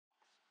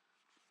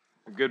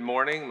Good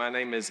morning. My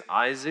name is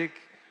Isaac.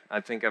 I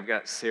think I've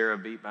got Sarah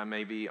beat by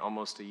maybe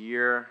almost a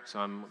year, so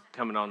I'm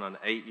coming on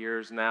 8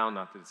 years now.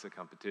 Not that it's a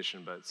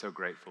competition, but so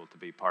grateful to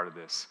be part of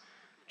this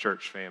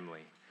church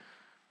family.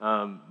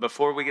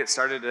 Before we get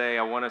started today,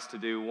 I want us to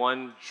do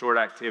one short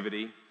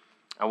activity.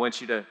 I want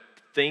you to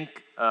think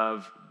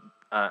of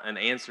an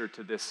answer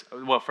to this.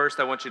 Well, first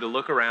I want you to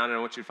look around and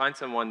I want you to find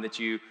someone that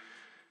you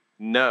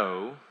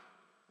know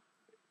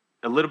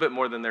a little bit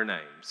more than their name.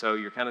 So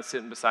you're kind of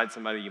sitting beside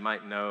somebody you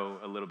might know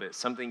a little bit,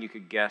 something you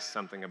could guess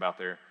something about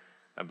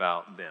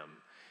them.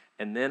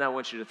 And then I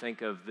want you to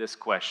think of this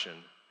question,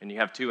 and you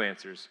have two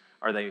answers.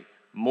 Are they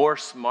more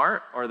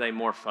smart or are they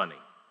more funny?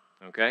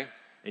 Okay?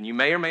 And you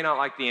may or may not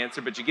like the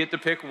answer, but you get to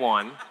pick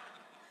one.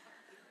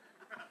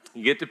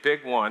 You get to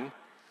pick one.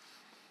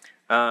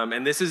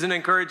 And this is an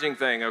encouraging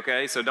thing,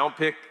 okay? So don't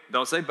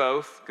say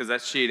both, because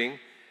that's cheating.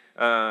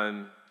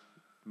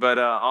 But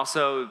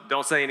also,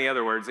 don't say any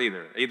other words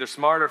either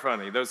smart or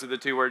funny. Those are the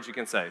two words you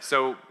can say.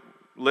 So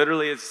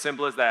literally as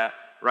simple as that.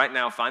 Right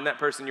now, find that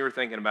person you were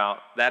thinking about,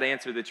 that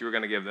answer that you were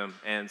going to give them,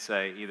 and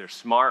say either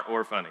smart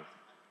or funny.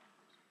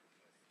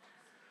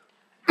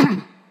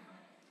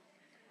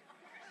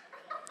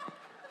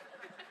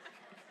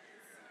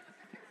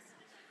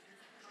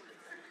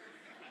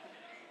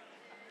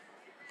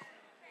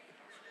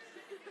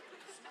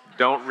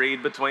 Don't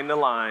read between the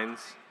lines.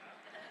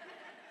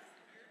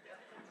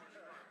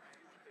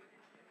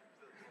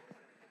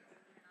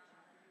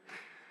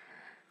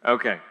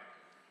 Okay,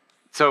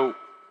 so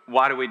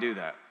why do we do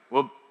that?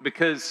 Well,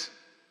 because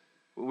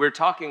we're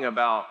talking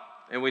about,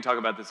 and we talk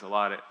about this a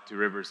lot at Two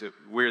Rivers, that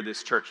we're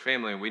this church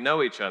family and we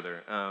know each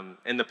other.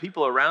 And the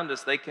people around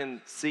us, they can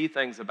see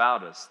things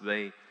about us.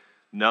 They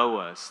know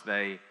us.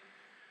 They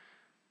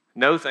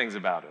know things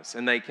about us.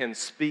 And they can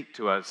speak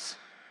to us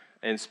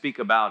and speak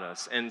about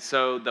us. And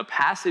so the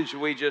passage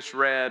we just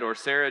read, or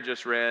Sarah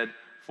just read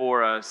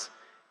for us,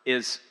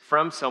 is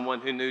from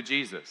someone who knew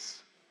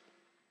Jesus.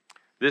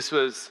 This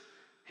was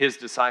his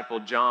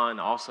disciple John,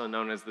 also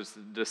known as the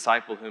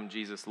disciple whom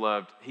Jesus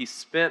loved. He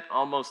spent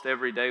almost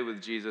every day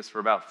with Jesus for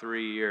about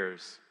 3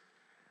 years.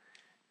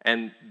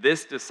 And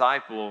this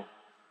disciple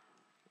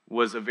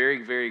was a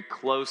very, very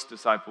close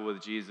disciple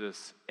with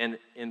Jesus. And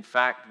in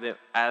fact, that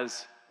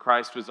as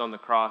Christ was on the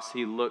cross,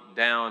 he looked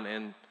down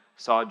and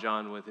saw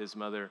John with his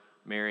mother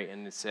Mary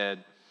and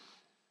said,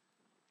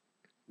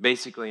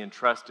 basically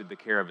entrusted the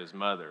care of his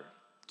mother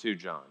to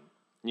John.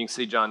 You can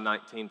see John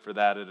 19 for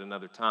that at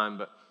another time,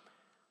 but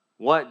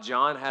what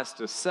John has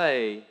to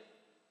say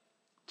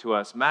to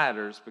us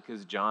matters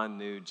because John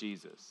knew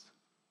Jesus.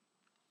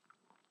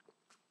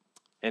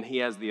 And he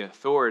has the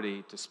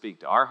authority to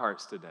speak to our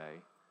hearts today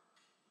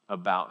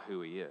about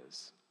who he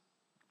is.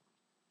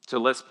 So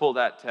let's pull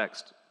that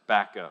text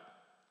back up.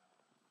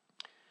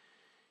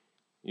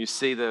 You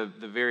see the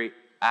very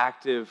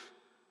active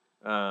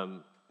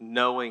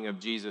knowing of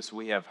Jesus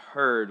we have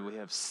heard, we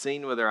have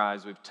seen with our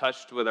eyes, we've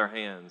touched with our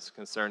hands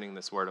concerning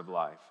this word of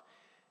life.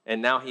 And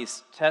now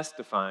he's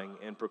testifying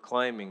and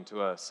proclaiming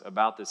to us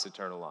about this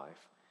eternal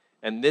life.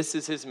 And this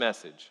is his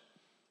message,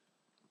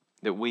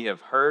 that we have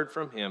heard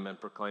from him and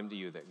proclaimed to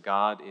you that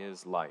God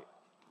is light,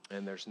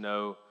 and there's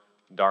no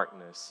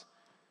darkness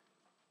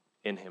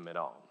in him at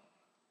all.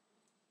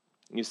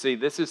 You see,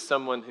 this is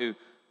someone who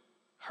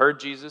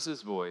heard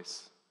Jesus'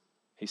 voice,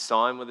 he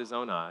saw him with his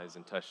own eyes,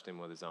 and touched him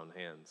with his own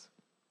hands.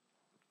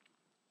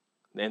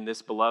 And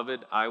this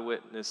beloved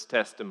eyewitness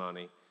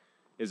testimony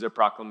is a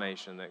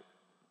proclamation that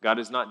God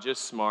is not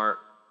just smart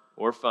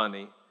or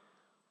funny,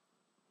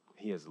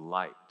 he is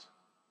light.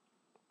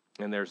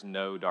 And there's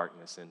no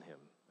darkness in him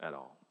at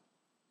all.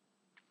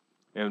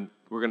 And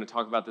we're going to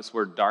talk about this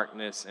word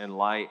darkness and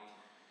light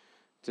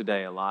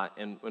today a lot.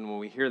 And when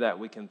we hear that,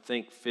 we can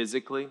think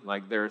physically,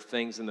 like there are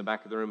things in the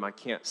back of the room I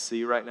can't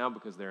see right now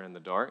because they're in the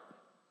dark.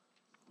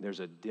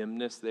 There's a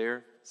dimness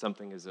there.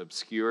 Something is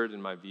obscured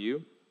in my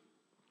view.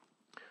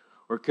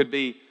 Or it could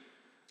be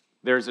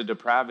there's a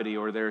depravity,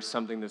 or there's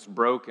something that's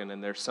broken,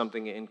 and there's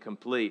something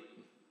incomplete.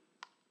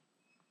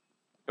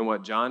 And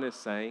what John is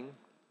saying,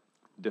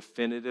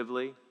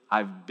 definitively,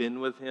 I've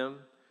been with him,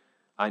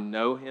 I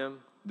know him,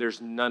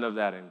 there's none of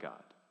that in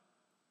God.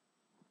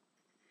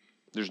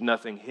 There's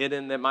nothing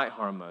hidden that might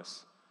harm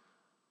us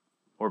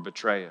or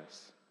betray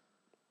us.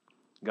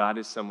 God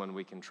is someone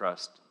we can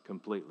trust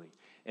completely,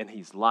 and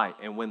he's light.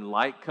 And when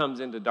light comes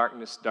into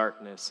darkness,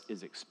 darkness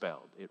is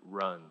expelled. It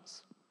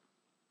runs.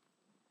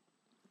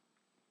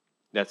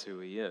 That's who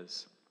he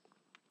is.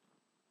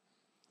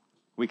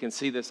 We can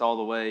see this all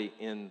the way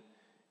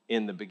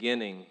in the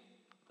beginning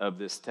of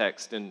this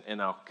text.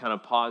 And I'll kind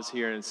of pause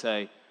here and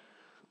say,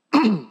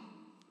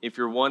 if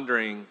you're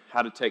wondering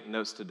how to take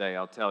notes today,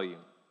 I'll tell you.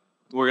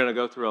 We're going to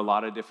go through a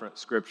lot of different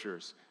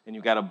scriptures. And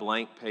you've got a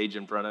blank page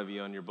in front of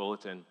you on your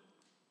bulletin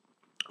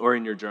or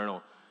in your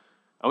journal.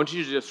 I want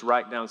you to just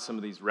write down some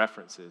of these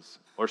references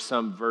or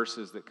some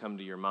verses that come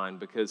to your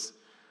mind, because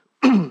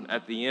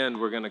at the end,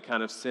 we're going to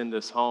kind of send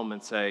this home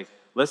and say,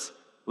 let's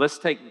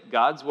take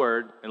God's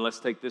word and let's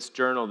take this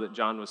journal that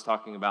John was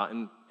talking about.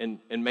 And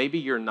maybe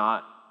you're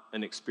not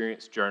an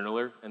experienced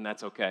journaler, and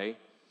that's okay.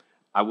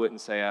 I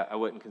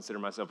wouldn't consider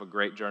myself a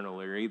great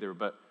journaler either,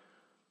 but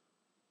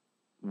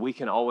we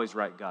can always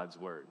write God's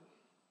word.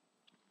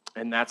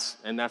 And that's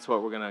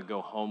what we're going to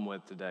go home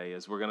with today,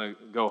 is we're going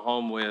to go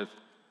home with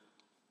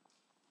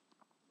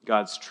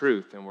God's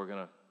truth, and we're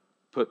going to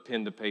put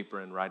pen to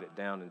paper and write it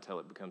down until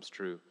it becomes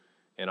true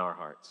in our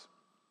hearts.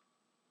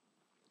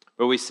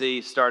 But we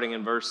see, starting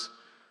in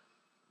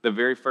the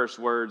very first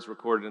words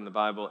recorded in the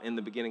Bible, in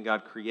the beginning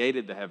God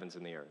created the heavens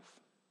and the earth.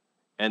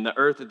 And the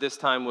earth at this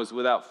time was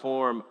without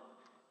form,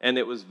 and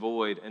it was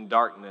void, and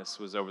darkness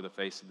was over the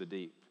face of the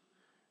deep.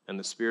 And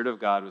the Spirit of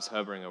God was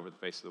hovering over the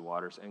face of the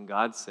waters. And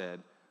God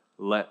said,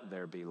 "Let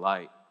there be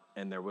light."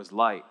 And there was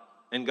light.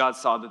 And God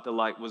saw that the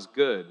light was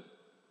good.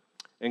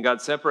 And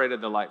God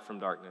separated the light from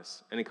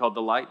darkness. And he called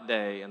the light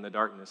day, and the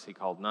darkness he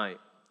called night.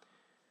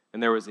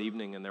 And there was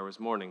evening, and there was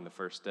morning the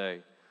first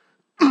day.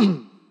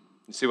 You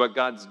see what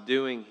God's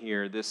doing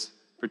here, this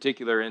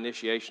particular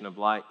initiation of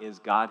light, is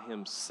God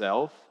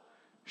himself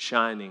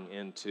shining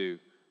into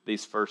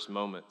these first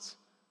moments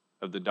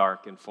of the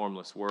dark and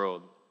formless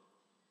world.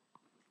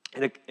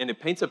 And it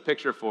paints a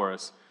picture for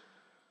us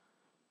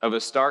of a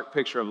stark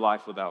picture of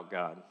life without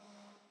God.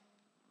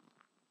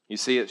 You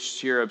see, it's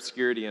sheer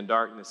obscurity and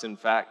darkness. In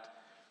fact,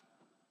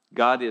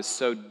 God is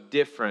so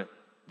different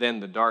than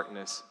the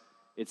darkness.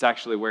 It's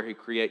actually where he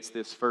creates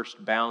this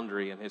first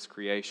boundary in his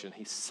creation.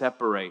 He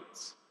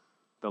separates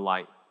the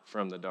light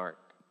from the dark.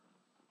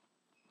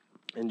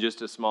 And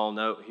just a small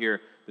note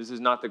here, this is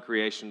not the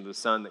creation of the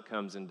sun that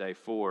comes in day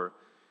 4.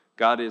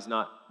 God is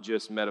not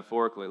just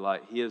metaphorically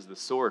light. He is the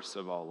source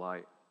of all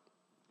light.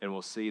 And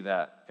we'll see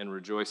that and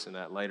rejoice in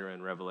that later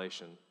in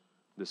Revelation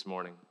this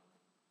morning.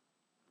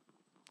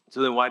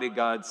 So then why did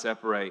God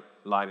separate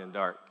light and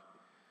dark?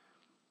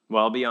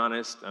 Well, I'll be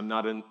honest, I'm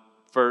not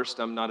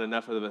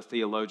enough of a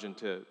theologian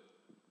to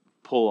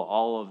pull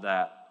all of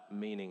that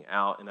meaning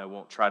out, and I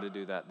won't try to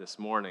do that this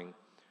morning.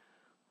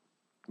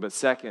 But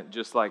second,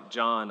 just like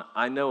John,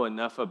 I know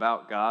enough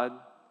about God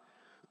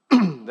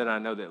that I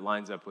know that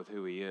lines up with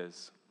who he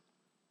is.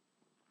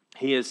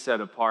 He is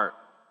set apart,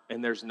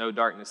 and there's no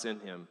darkness in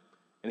him,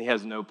 and he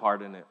has no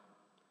part in it.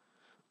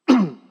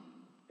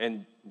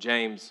 And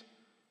James,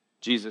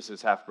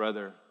 Jesus'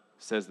 half-brother,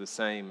 says the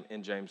same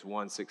in James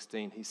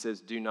 1:16. He says,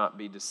 "Do not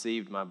be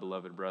deceived, my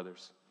beloved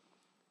brothers.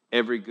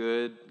 Every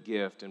good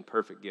gift and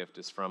perfect gift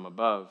is from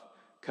above,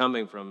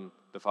 coming from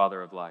the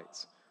Father of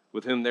lights,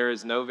 with whom there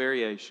is no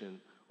variation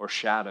or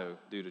shadow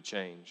due to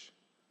change."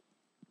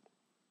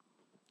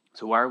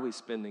 So why are we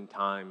spending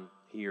time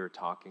here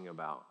talking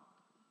about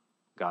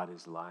God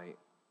is light?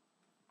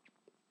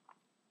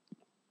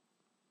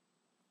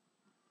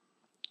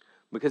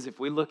 Because if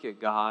we look at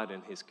God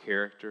and his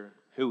character,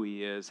 who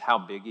he is, how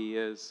big he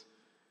is,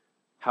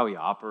 how he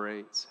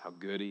operates, how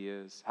good he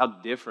is, how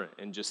different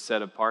and just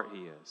set apart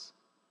he is,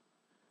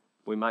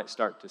 we might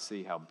start to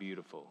see how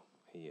beautiful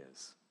he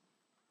is.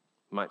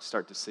 We might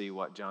start to see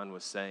what John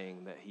was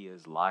saying, that he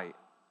is light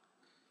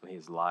and he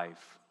is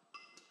life.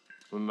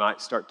 We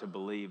might start to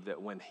believe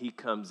that when he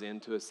comes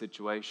into a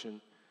situation,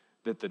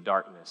 that the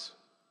darkness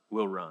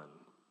will run.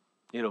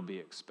 It'll be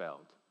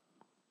expelled.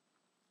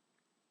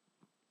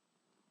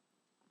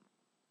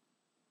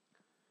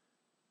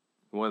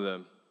 One of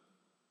the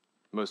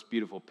most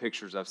beautiful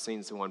pictures I've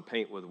seen someone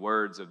paint with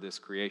words of this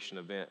creation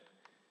event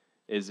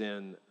is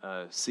in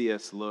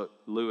C.S.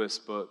 Lewis'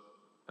 book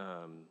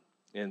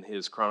in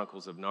his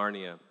Chronicles of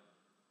Narnia.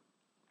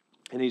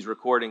 And he's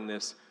recording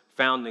this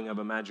founding of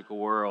a magical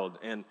world.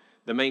 And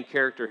the main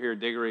character here,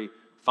 Diggory,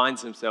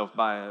 finds himself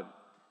by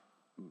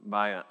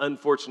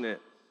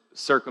unfortunate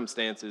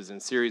circumstances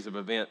and series of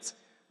events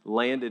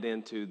landed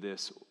into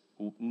this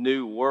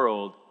new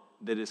world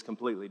that is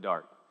completely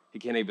dark. He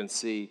can't even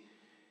see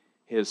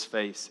his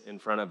face in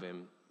front of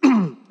him.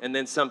 And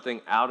then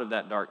something out of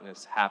that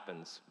darkness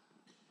happens.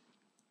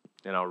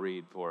 And I'll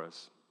read for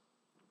us.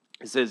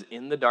 It says,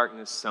 "In the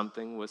darkness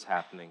something was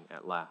happening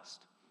at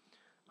last.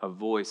 A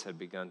voice had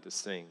begun to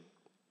sing.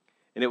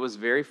 And it was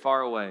very far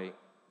away.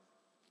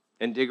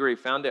 And Diggory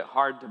found it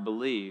hard to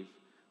believe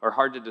or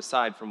hard to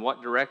decide from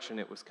what direction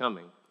it was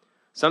coming.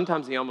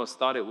 Sometimes he almost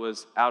thought it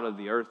was out of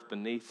the earth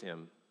beneath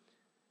him.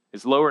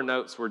 Its lower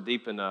notes were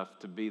deep enough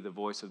to be the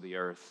voice of the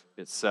earth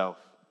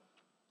itself.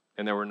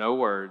 And there were no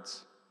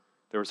words.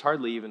 There was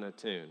hardly even a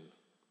tune.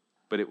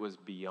 But it was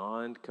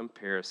beyond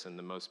comparison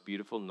the most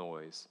beautiful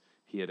noise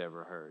he had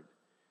ever heard.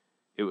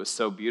 It was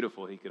so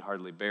beautiful he could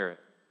hardly bear it."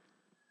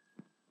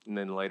 And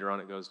then later on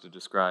it goes to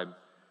describe,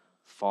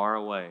 far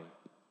away,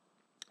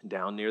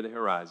 down near the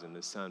horizon,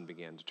 the sun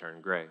began to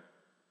turn gray.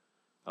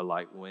 A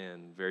light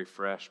wind, very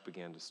fresh,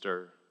 began to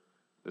stir.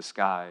 The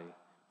sky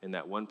in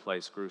that one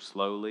place grew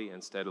slowly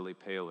and steadily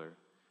paler.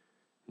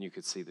 And you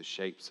could see the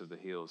shapes of the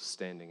hills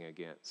standing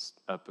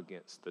up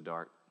against the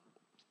dark.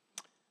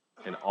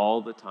 And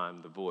all the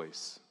time the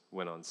voice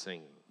went on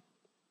singing.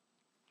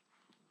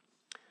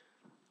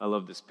 I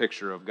love this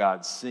picture of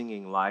God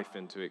singing life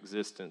into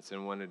existence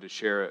and wanted to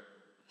share it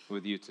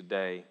with you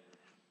today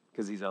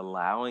because he's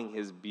allowing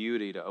his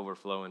beauty to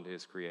overflow into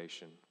his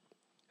creation.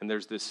 And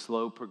there's this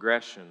slow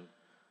progression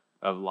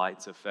of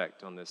light's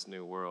effect on this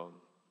new world.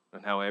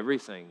 and how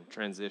everything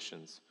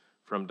transitions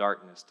from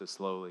darkness to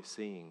slowly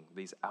seeing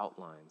these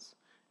outlines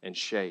and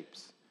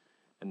shapes,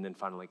 and then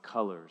finally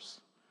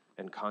colors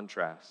and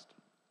contrast.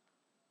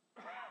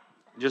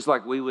 Just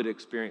like we would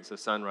experience a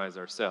sunrise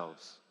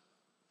ourselves.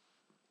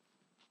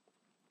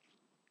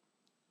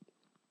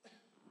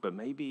 But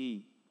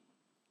maybe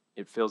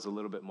it feels a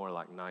little bit more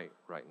like night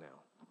right now.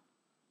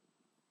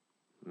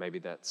 Maybe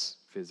that's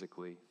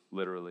physically,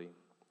 literally.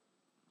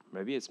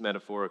 Maybe it's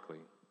metaphorically.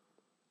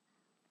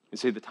 You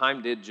see, the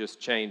time did just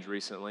change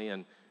recently,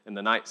 and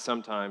the night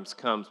sometimes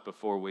comes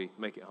before we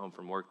make it home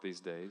from work these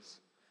days.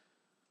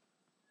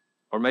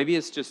 Or maybe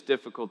it's just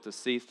difficult to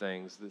see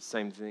things. The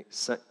same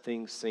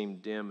things seem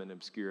dim and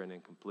obscure and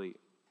incomplete.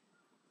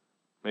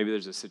 Maybe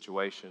there's a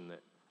situation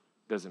that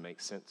doesn't make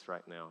sense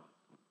right now.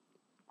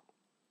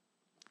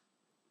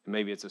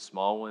 Maybe it's a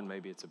small one,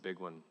 maybe it's a big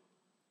one.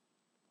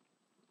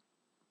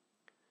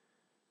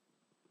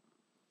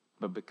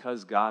 But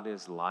because God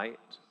is light,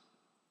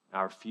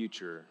 our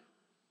future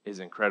is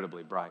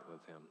incredibly bright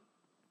with him.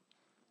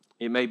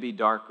 It may be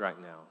dark right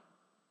now.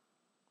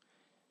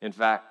 In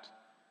fact,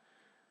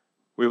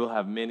 we will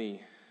have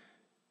many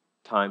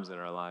times in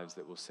our lives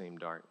that will seem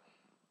dark.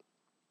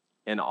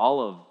 In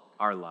all of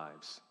our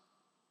lives,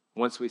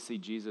 once we see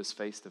Jesus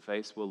face to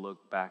face, we'll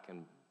look back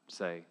and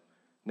say,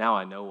 now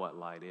I know what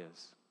light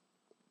is.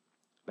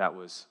 That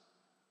was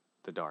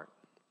the dark.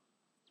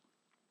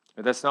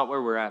 But that's not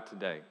where we're at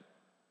today.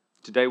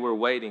 Today we're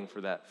waiting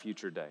for that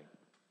future day.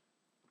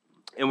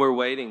 And we're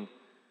waiting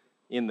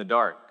in the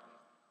dark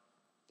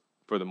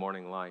for the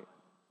morning light.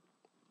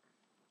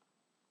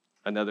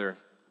 Another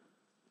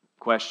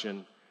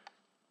question,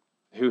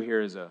 who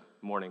here is a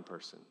morning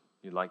person?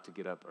 You'd like to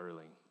get up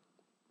early?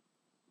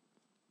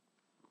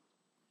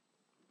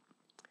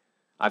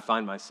 I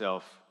find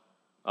myself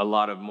a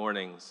lot of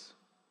mornings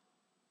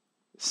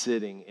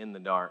sitting in the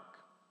dark,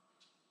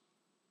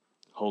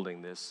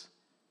 holding this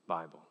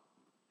Bible,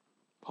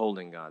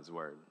 holding God's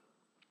Word.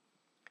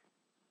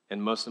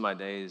 And most of my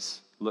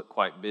days look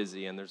quite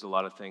busy, and there's a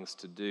lot of things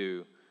to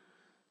do.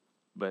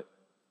 But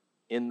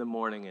in the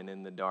morning and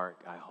in the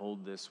dark, I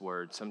hold this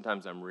Word.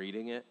 Sometimes I'm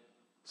reading it.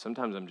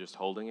 Sometimes I'm just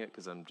holding it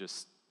because I'm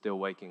just still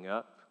waking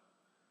up.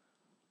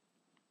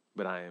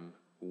 But I am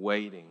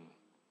waiting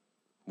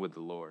with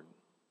the Lord.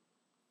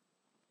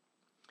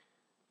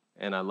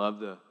 And I love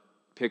the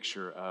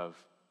picture of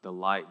the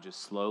light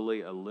just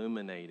slowly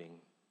illuminating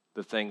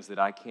the things that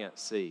I can't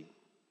see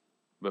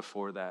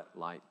before that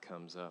light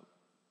comes up.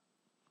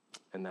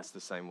 And that's the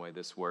same way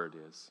this Word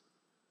is.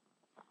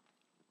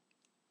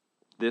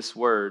 This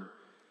Word,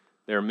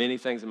 there are many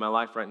things in my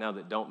life right now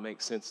that don't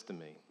make sense to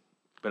me,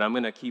 but I'm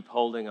going to keep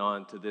holding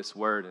on to this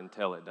Word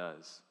until it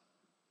does.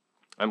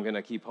 I'm going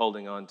to keep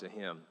holding on to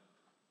Him.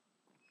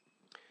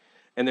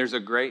 And there's a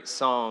great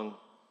song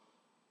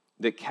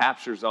that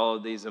captures all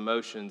of these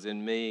emotions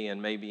in me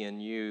and maybe in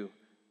you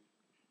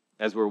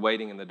as we're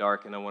waiting in the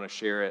dark, and I want to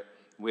share it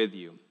with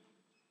you.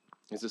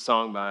 It's a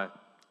song by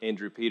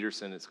Andrew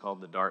Peterson. It's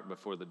called The Dark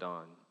Before the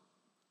Dawn.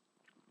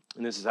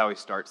 And this is how he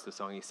starts the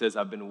song. He says,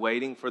 I've been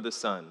waiting for the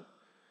sun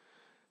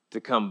to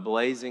come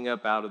blazing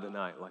up out of the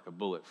night like a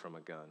bullet from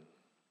a gun,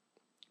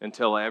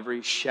 until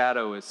every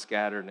shadow is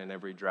scattered and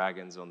every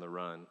dragon's on the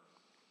run.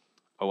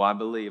 Oh, I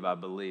believe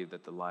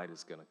that the light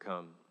is going to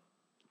come.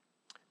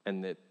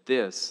 And that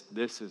this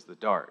is the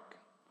dark.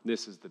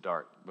 This is the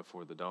dark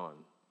before the dawn.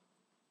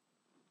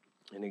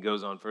 And he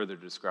goes on further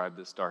to describe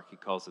this dark. He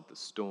calls it the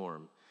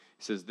storm.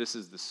 He says, this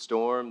is the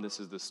storm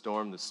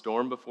the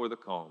storm before the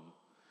calm.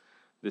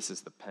 This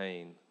is the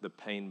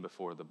pain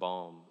before the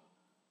balm.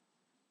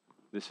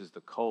 This is the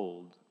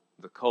cold,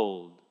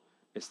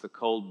 it's the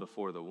cold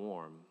before the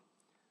warm.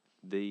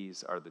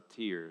 These are the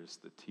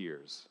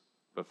tears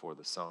before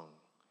the song.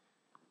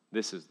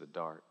 This is the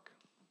dark.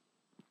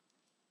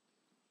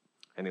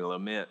 And he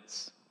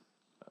laments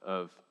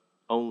of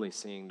only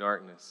seeing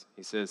darkness.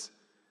 He says,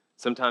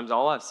 sometimes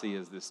all I see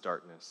is this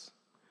darkness.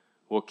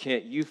 Well,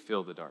 can't you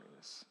feel the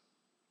darkness?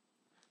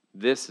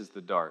 This is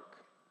the dark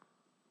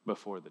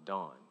before the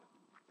dawn.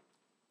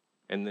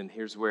 And then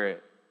here's where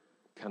it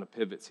kind of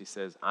pivots. He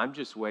says, I'm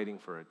just waiting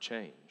for a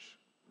change.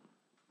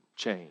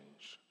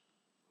 Change.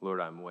 Lord,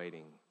 I'm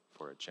waiting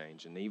for a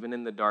change. And even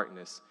in the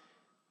darkness,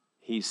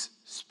 he's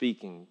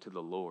speaking to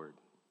the Lord.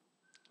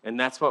 And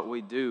that's what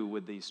we do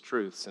with these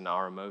truths and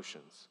our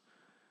emotions.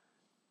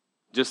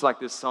 Just like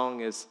this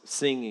song is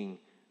singing,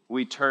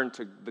 we turn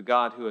to the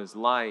God who is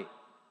light,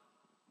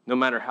 no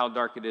matter how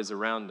dark it is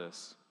around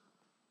us.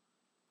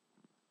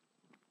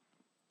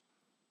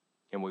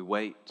 And we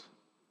wait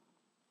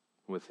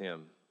with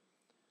him.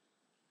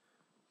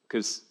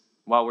 Because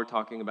while we're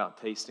talking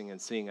about tasting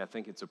and seeing, I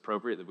think it's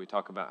appropriate that we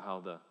talk about how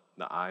the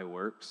eye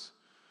works.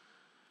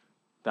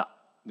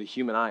 The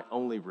human eye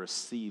only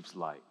receives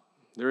light.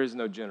 There is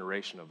no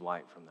generation of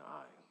light from the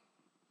eye.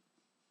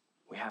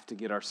 We have to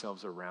get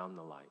ourselves around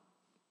the light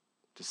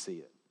to see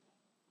it.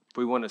 If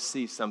we want to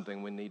see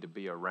something, we need to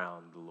be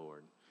around the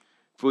Lord.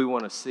 If we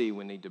want to see,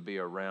 we need to be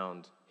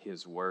around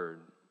his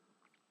word.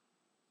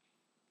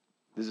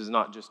 This is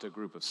not just a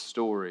group of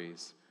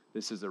stories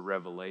This is a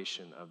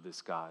revelation of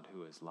this God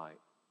who is light.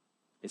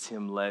 It's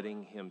him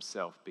letting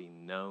himself be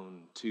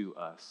known to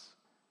us.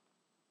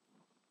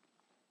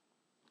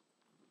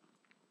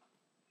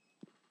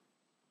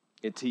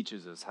 It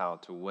teaches us how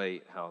to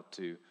wait, how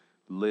to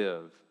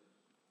live.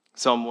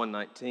 Psalm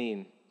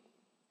 119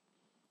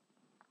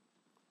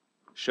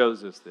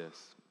 shows us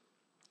this.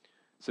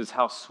 It says,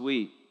 how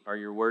sweet are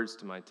your words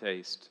to my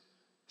taste,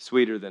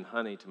 sweeter than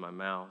honey to my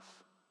mouth.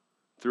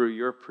 Through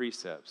your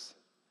precepts,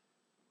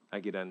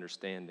 I get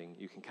understanding.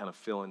 You can kind of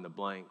fill in the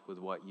blank with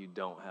what you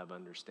don't have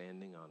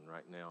understanding on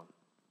right now.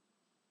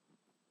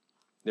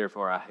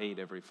 Therefore, I hate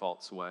every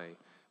false way,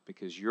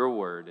 because your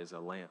word is a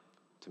lamp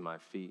to my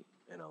feet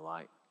and a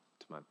light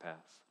to my path.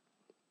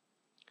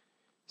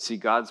 See,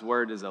 God's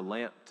word is a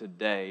lamp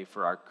today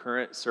for our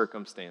current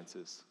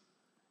circumstances.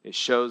 It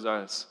shows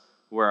us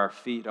where our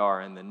feet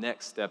are and the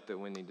next step that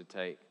we need to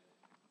take.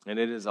 And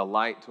it is a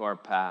light to our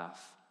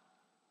path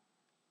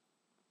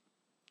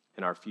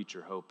and our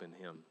future hope in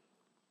him.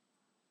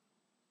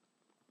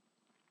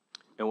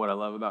 And what I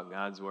love about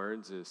God's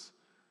words is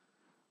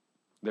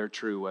they're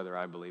true whether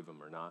I believe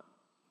them or not.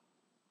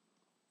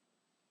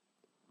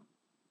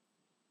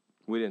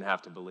 We didn't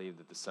have to believe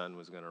that the sun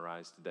was going to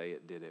rise today.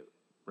 It did it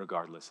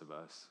regardless of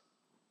us.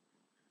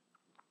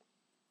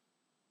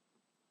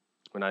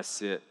 When I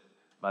sit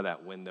by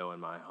that window in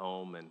my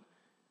home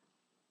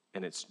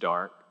and it's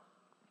dark,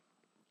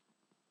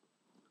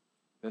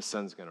 the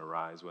sun's going to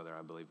rise whether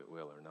I believe it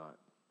will or not.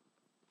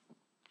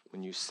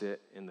 When you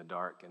sit in the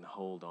dark and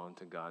hold on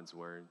to God's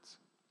words,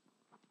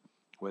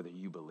 whether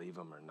you believe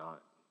them or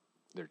not,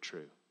 they're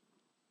true.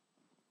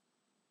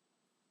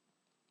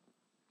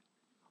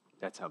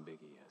 That's how big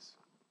he is.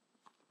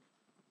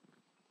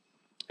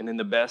 And in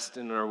the best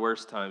and our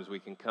worst times, we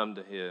can come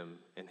to him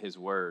and his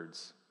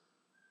words,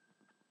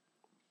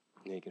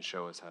 and he can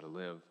show us how to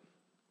live,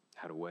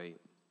 how to wait.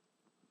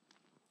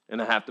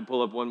 And I have to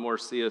pull up one more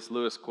C.S.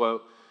 Lewis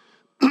quote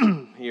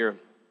here.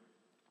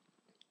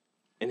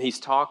 And he's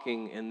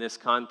talking in this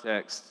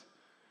context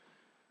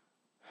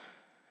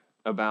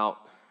about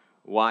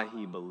why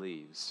he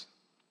believes.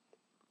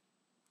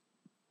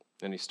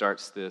 And he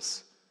starts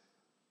this,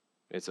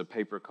 it's a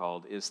paper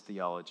called Is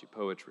Theology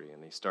Poetry?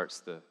 And he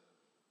starts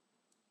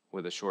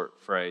with a short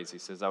phrase. He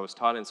says, I was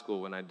taught in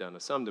school when I'd done a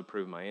sum to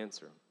prove my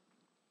answer.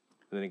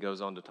 And then he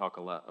goes on to talk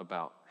a lot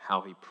about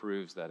how he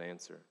proves that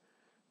answer.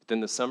 But then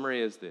the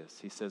summary is this.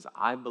 He says,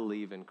 I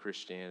believe in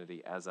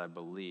Christianity as I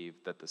believe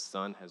that the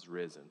sun has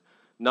risen,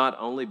 not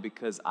only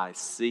because I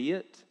see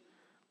it,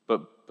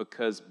 but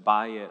because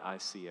by it I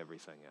see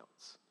everything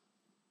else.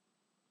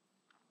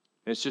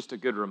 And it's just a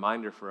good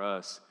reminder for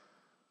us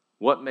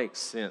what makes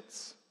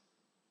sense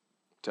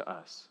to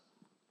us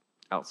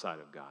outside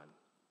of God.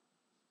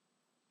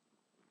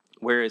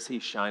 Where is he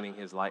shining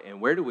his light? And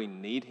where do we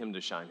need him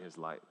to shine his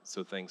light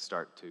so things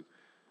start to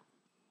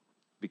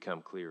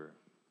become clearer?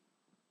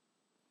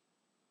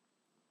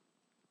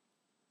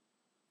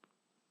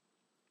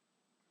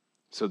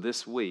 So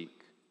this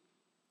week,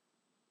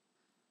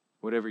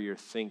 whatever you're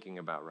thinking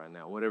about right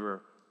now,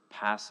 whatever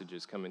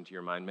passages come into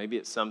your mind, maybe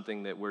it's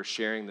something that we're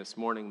sharing this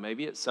morning,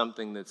 maybe it's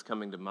something that's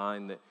coming to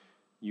mind that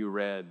you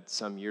read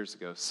some years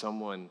ago,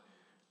 someone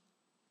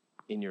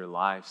in your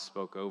life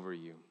spoke over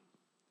you.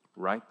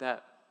 Write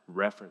that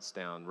reference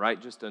down.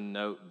 Write just a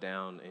note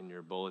down in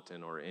your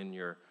bulletin or in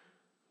your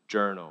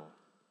journal.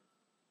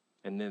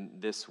 And then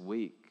this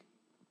week,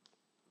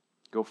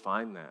 go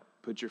find that.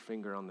 Put your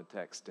finger on the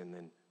text and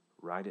then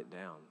write it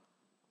down.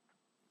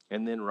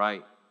 And then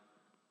write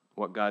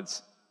what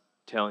God's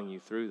telling you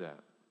through that.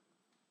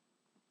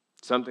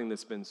 Something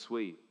that's been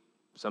sweet,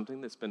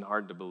 something that's been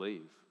hard to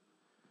believe,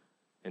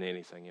 and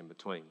anything in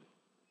between.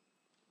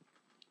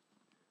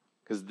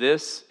 Because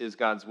this is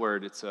God's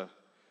word.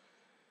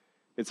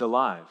 It's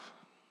alive.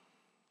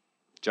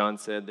 John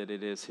said that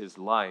it is his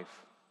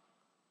life.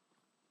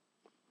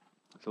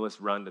 So let's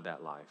run to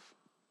that life.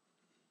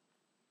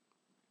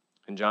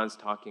 And John's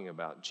talking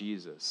about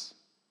Jesus,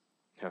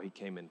 how he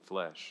came in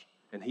flesh.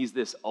 And he's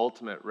this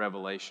ultimate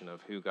revelation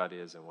of who God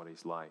is and what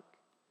he's like.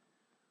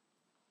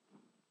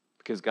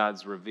 Because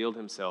God's revealed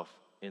himself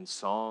in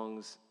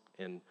songs,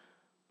 in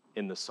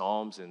the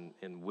Psalms,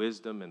 in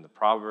wisdom, in the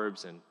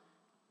Proverbs, and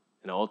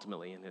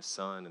ultimately in his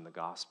Son in the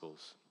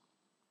Gospels.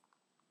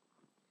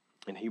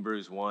 And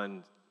Hebrews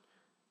 1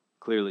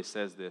 clearly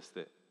says this,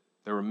 that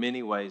there were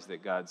many ways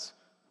that God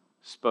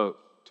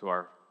spoke to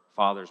our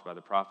fathers by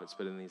the prophets,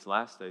 but in these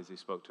last days he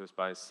spoke to us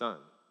by his Son.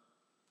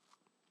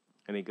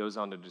 And he goes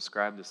on to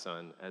describe the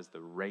Son as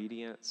the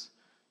radiance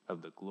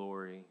of the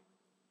glory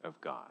of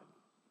God.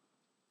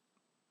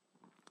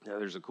 Now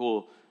there's a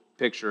cool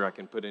picture I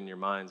can put in your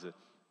minds. That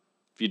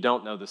if you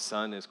don't know, the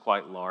sun is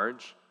quite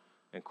large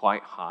and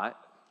quite hot.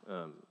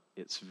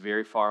 It's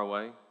very far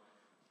away,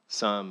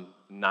 some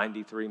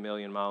 93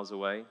 million miles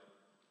away.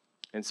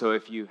 And so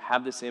if you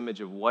have this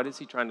image of what is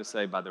he trying to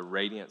say by the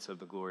radiance of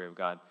the glory of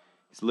God,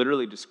 he's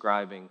literally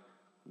describing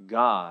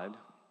God,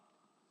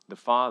 the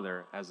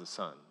Father, as the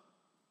Son.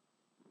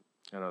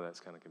 I know that's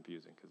kind of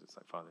confusing because it's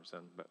like Father,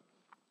 Son, but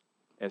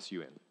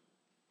S-U-N.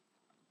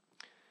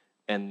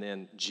 And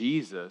then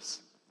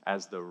Jesus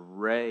as the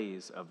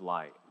rays of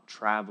light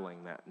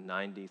traveling that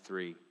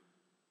 93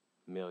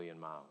 million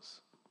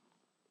miles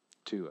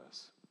to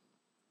us.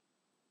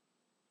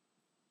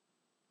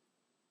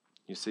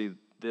 You see,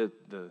 the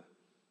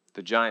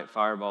giant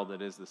fireball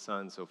that is the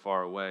sun so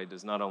far away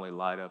does not only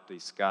light up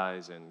these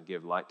skies and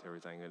give light to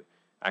everything, it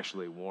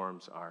actually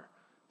warms our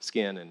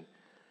skin. And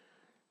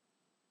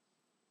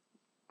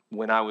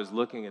when I was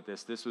looking at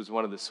this was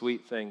one of the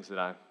sweet things that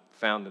I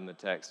found in the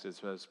text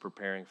as I was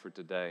preparing for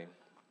today.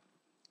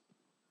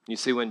 You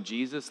see, when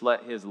Jesus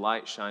let his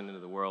light shine into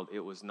the world,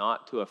 it was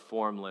not to a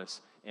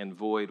formless and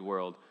void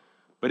world,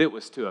 but it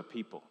was to a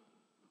people.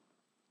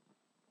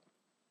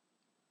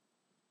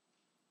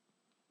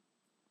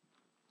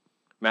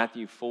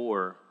 Matthew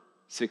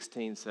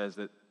 4:16 says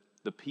that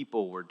the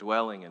people were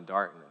dwelling in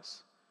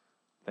darkness.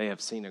 They have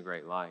seen a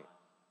great light.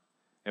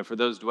 And for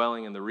those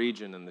dwelling in the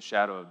region and the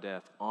shadow of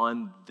death,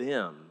 on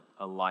them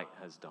a light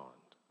has dawned.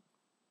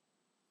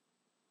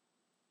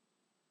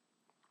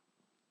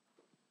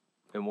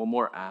 And one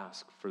more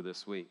ask for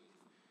this week.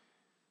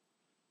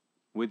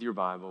 With your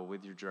Bible,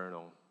 with your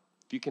journal,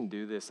 if you can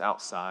do this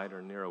outside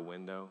or near a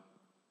window,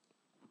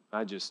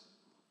 I just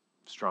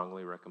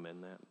strongly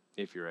recommend that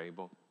if you're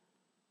able.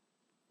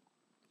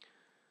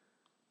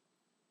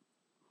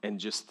 And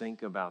just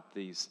think about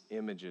these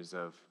images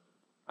of,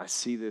 I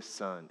see this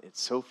sun,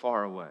 it's so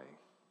far away,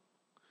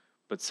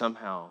 but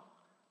somehow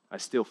I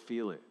still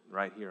feel it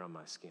right here on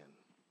my skin.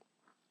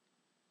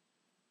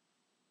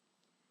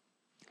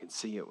 I can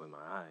see it with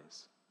my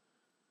eyes.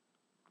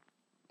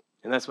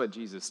 And that's what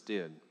Jesus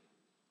did.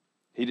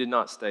 He did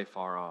not stay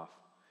far off.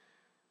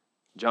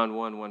 John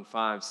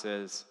 1:15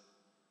 says,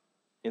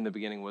 in the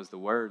beginning was the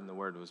Word, and the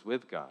Word was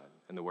with God,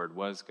 and the Word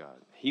was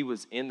God. He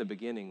was in the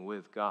beginning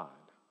with God.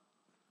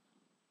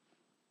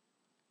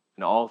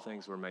 And all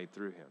things were made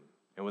through him.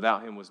 And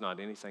without him was not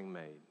anything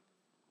made.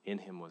 In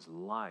him was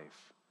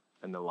life,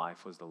 and the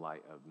life was the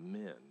light of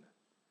men.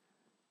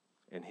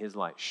 And his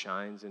light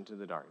shines into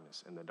the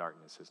darkness, and the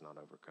darkness has not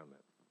overcome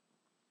it.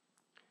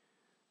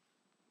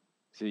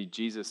 See,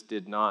 Jesus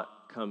did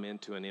not come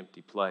into an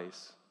empty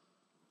place,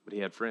 but he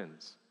had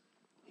friends.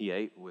 He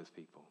ate with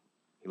people.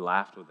 He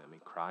laughed with them. He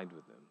cried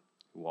with them.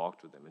 He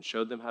walked with them and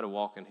showed them how to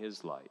walk in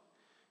his light,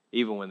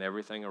 even when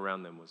everything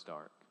around them was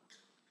dark.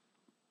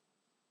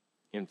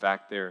 In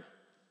fact, there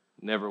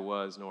never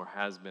was nor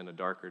has been a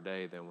darker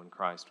day than when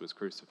Christ was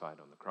crucified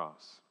on the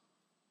cross.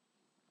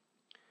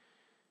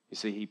 You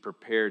see, he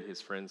prepared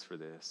his friends for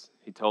this.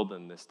 He told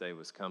them this day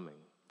was coming,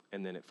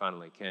 and then it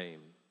finally came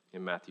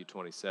in Matthew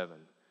 27,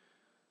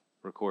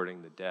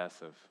 recording the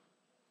death of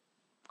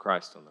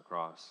Christ on the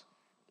cross.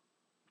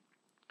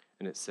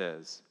 And it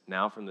says,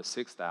 now from the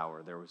 6th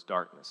hour there was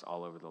darkness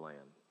all over the land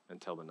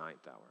until the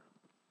 9th hour.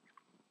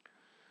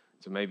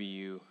 So maybe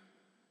you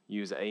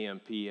use AM,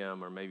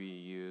 PM, or maybe you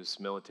use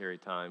military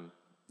time.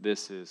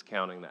 This is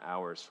counting the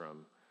hours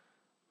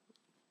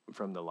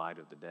from the light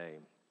of the day.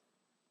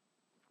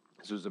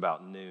 This was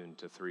about noon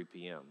to 3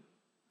 p.m.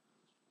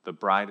 The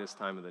brightest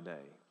time of the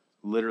day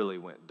literally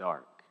went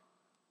dark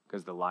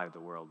because the light of the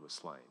world was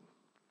slain.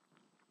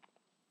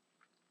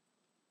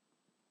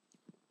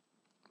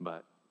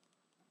 But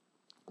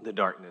the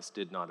darkness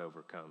did not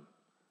overcome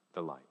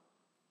the light.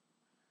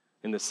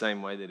 In the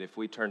same way that if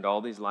we turned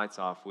all these lights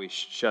off, we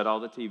shut all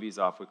the TVs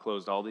off, we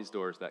closed all these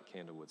doors, that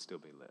candle would still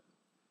be lit,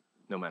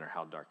 no matter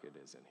how dark it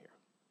is in here.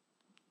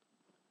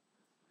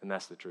 And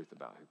that's the truth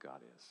about who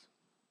God is.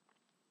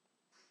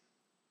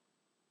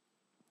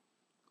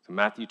 So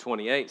Matthew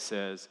 28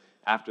 says,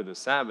 after the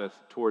Sabbath,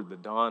 toward the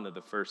dawn of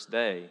the first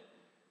day,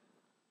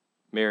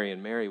 Mary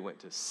and Mary went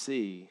to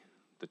see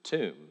the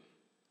tomb.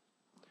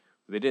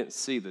 They didn't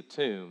see the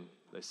tomb,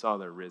 they saw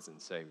their risen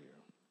Savior.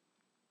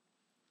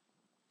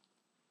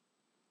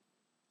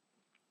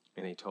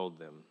 And he told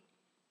them,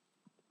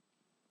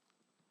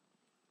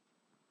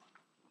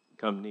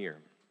 come near.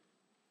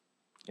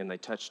 And they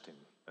touched him,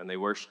 and they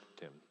worshiped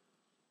him.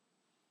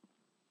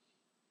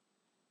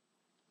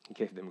 He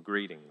gave them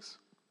greetings.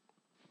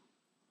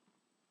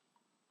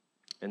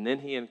 And then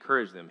he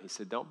encouraged them. He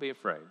said, don't be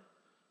afraid.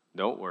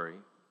 Don't worry.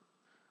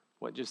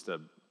 What just a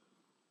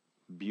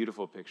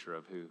beautiful picture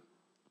of who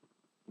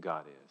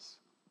God is.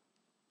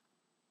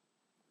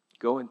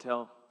 Go and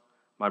tell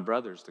my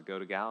brothers to go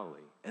to Galilee,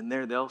 and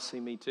there they'll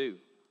see me too.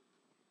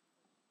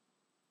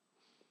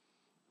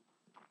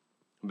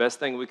 Best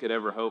thing we could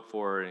ever hope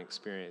for in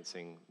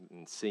experiencing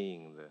and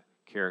seeing the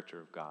character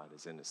of God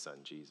is in his son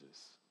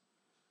Jesus.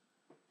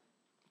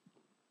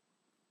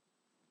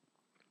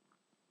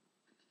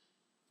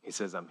 He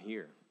says, I'm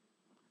here.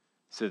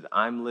 He says,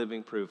 I'm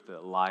living proof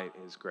that light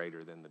is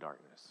greater than the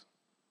darkness.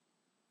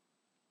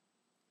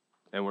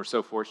 And we're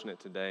so fortunate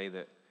today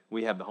that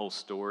we have the whole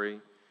story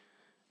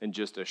in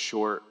just a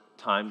short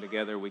time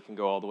together. We can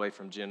go all the way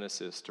from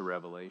Genesis to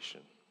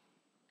Revelation.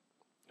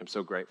 I'm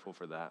so grateful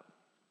for that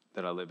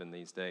I live in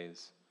these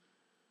days.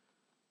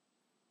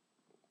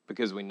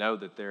 Because we know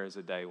that there is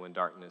a day when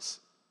darkness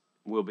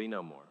will be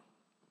no more.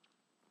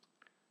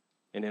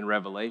 And in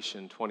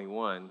Revelation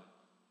 21,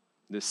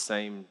 this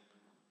same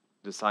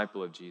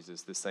disciple of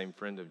Jesus, the same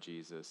friend of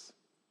Jesus,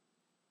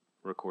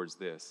 records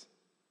this.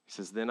 He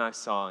says, "Then I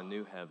saw a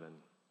new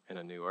heaven and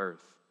a new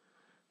earth.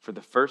 For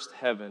the first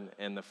heaven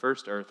and the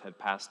first earth had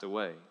passed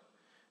away,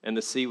 and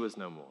the sea was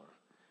no more.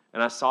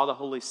 And I saw the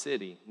holy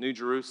city, New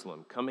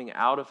Jerusalem, coming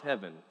out of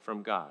heaven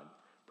from God,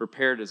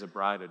 prepared as a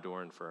bride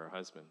adorned for her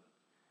husband.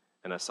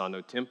 And I saw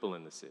no temple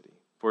in the city,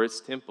 for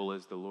its temple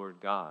is the Lord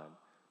God,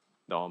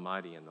 the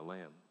Almighty, and the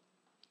Lamb.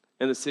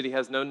 And the city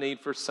has no need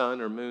for sun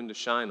or moon to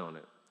shine on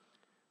it,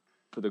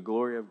 for the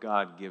glory of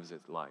God gives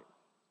it light.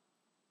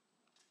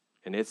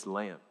 And its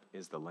lamp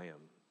is the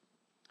Lamb.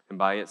 And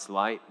by its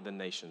light the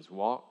nations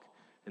walk,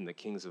 and the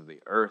kings of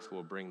the earth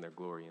will bring their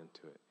glory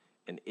into it.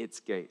 And its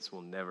gates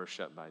will never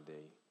shut by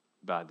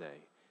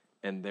day,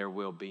 and there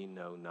will be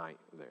no night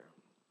there."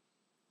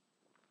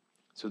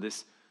 So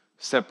this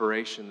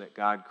separation that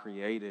God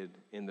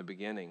created in the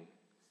beginning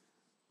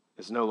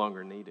is no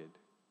longer needed.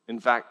 In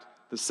fact,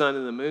 the sun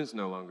and the moon is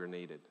no longer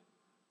needed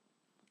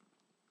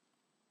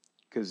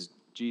because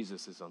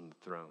Jesus is on the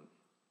throne.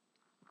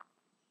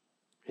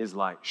 His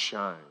light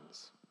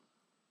shines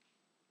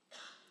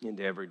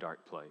into every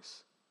dark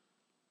place.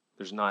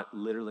 There's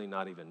literally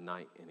not even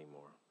night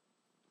anymore.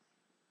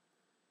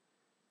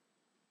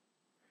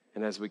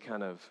 And as we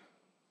kind of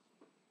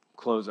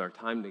close our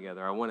time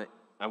together, I want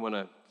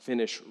to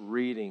finish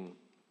reading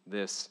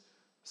this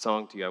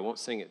song to you. I won't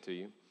sing it to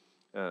you,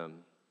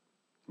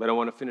 but I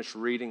want to finish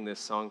reading this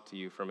song to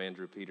you from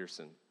Andrew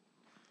Peterson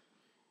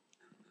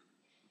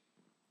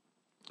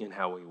in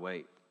How We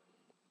Wait.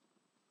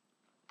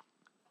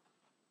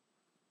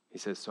 He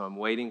says, "So I'm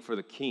waiting for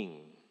the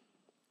King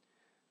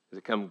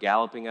to come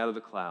galloping out of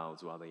the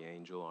clouds while the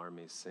angel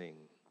armies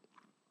sing.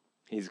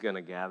 He's going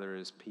to gather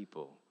his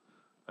people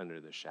under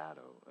the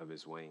shadow of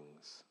his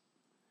wings.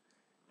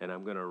 And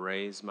I'm going to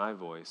raise my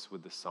voice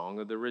with the song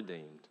of the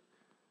redeemed,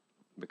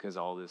 because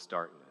all this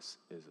darkness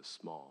is a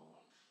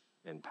small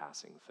and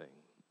passing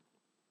thing.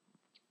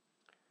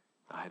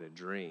 I had a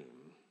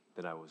dream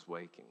that I was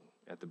waking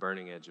at the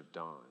burning edge of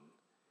dawn,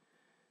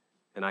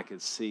 and I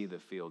could see the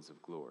fields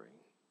of glory,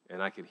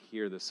 and I could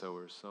hear the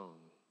sower's song.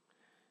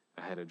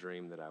 I had a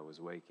dream that I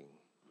was waking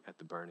at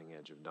the burning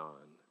edge of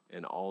dawn,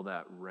 and all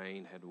that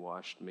rain had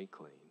washed me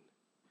clean,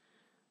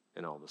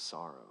 and all the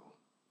sorrow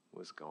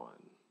was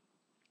gone.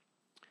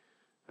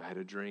 I had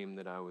a dream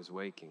that I was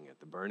waking at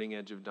the burning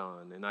edge of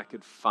dawn, and I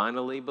could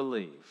finally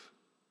believe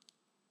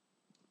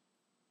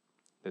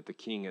that the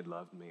King had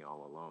loved me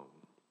all along.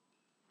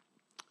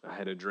 I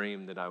had a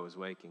dream that I was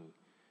waking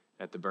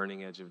at the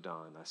burning edge of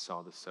dawn. I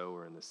saw the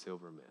sower in the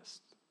silver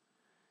mist.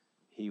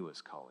 He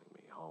was calling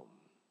me home."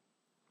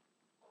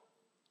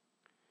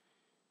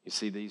 You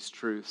see, these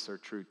truths are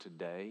true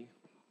today,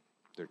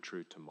 they're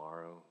true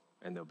tomorrow,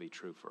 and they'll be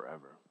true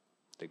forever,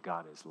 that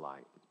God is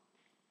light.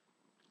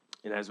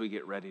 And as we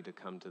get ready to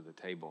come to the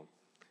table,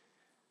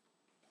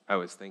 I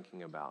was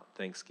thinking about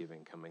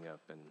Thanksgiving coming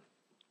up, and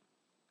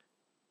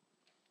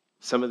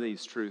some of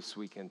these truths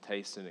we can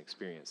taste and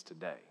experience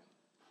today.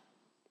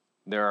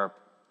 There are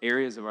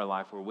areas of our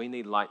life where we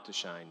need light to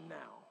shine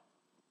now.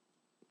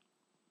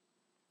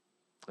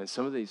 And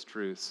some of these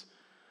truths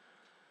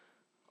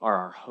are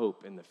our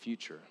hope in the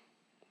future.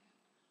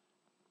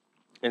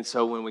 And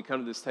so when we come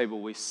to this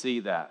table, we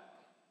see that.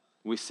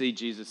 We see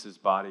Jesus'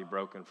 body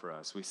broken for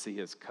us. We see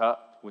his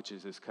cup, which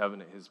is his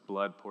covenant, his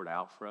blood poured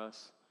out for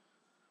us.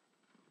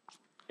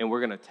 And we're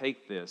going to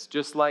take this,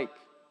 just like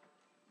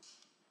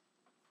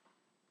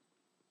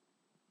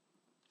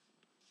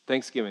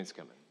Thanksgiving's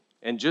coming.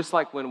 And just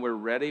like when we're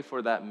ready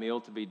for that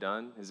meal to be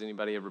done, has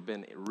anybody ever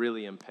been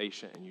really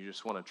impatient and you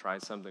just want to try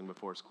something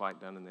before it's quite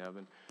done in the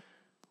oven?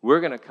 We're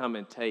going to come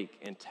and take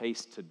and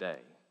taste today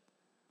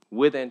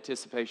with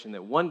anticipation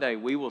that one day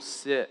we will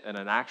sit at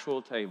an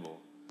actual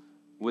table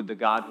with the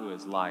God who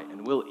is light,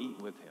 and we'll eat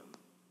with him,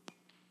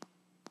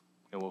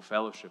 and we'll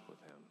fellowship with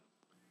him,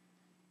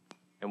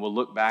 and we'll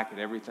look back at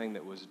everything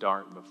that was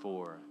dark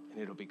before,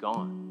 and it'll be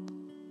gone,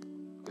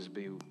 because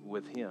it'll be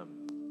with him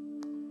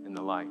in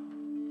the light.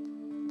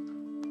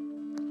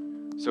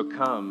 So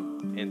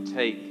come and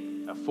take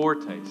a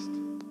foretaste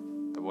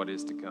of what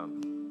is to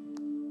come.